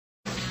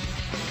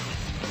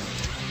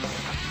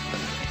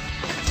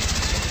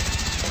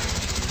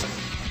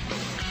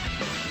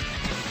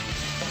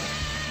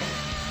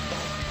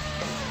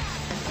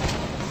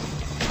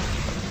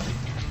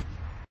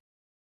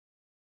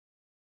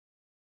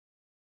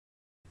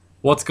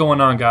What's going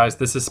on, guys?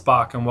 This is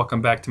Spock and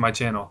welcome back to my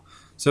channel.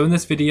 So in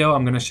this video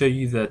I'm going to show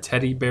you the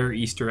teddy bear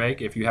Easter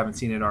egg if you haven't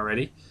seen it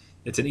already.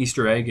 It's an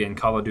Easter egg in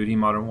Call of Duty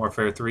Modern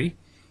Warfare 3.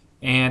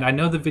 And I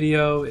know the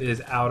video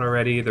is out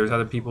already. There's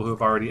other people who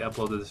have already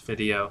uploaded this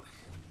video.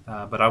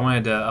 But I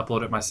wanted to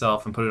upload it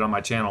myself and put it on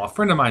my channel. A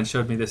friend of mine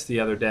showed me this the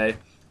other day.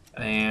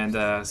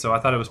 And so I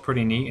thought it was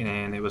pretty neat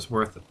and it was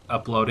worth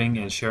uploading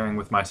and sharing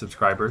with my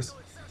subscribers.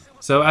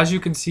 So as you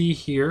can see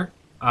here,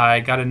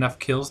 I got enough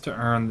kills to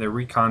earn the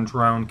recon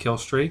drone kill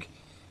streak.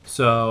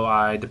 So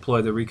I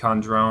deploy the recon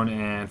drone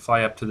and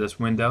fly up to this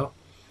window.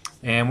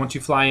 And once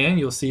you fly in,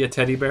 you'll see a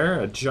teddy bear,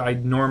 a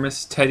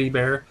ginormous teddy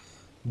bear.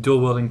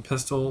 Dual wielding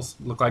pistols,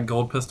 look like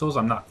gold pistols.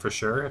 I'm not for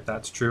sure if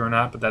that's true or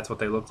not, but that's what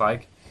they look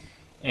like.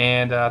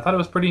 And I thought it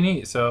was pretty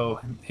neat. So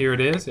here it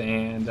is,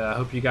 and I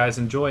hope you guys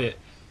enjoy it.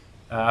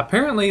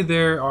 Apparently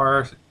there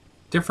are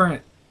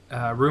different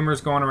rumors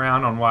going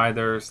around on why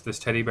there's this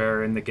teddy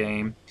bear in the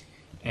game.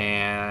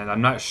 And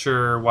I'm not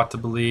sure what to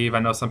believe. I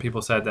know some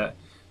people said that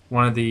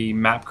one of the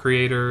map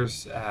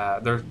creators,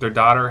 their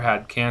daughter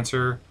had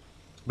cancer,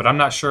 but I'm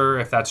not sure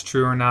if that's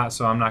true or not,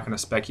 so I'm not going to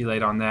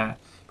speculate on that.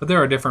 But there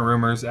are different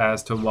rumors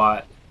as to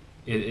what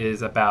it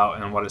is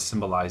about and what it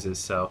symbolizes,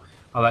 so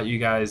I'll let you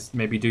guys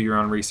maybe do your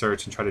own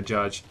research and try to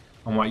judge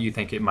on what you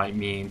think it might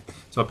mean.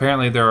 So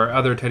apparently there are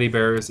other teddy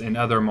bears in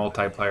other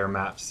multiplayer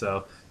maps,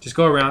 so just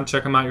go around,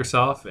 check them out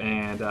yourself,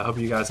 and I hope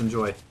you guys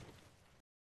enjoy.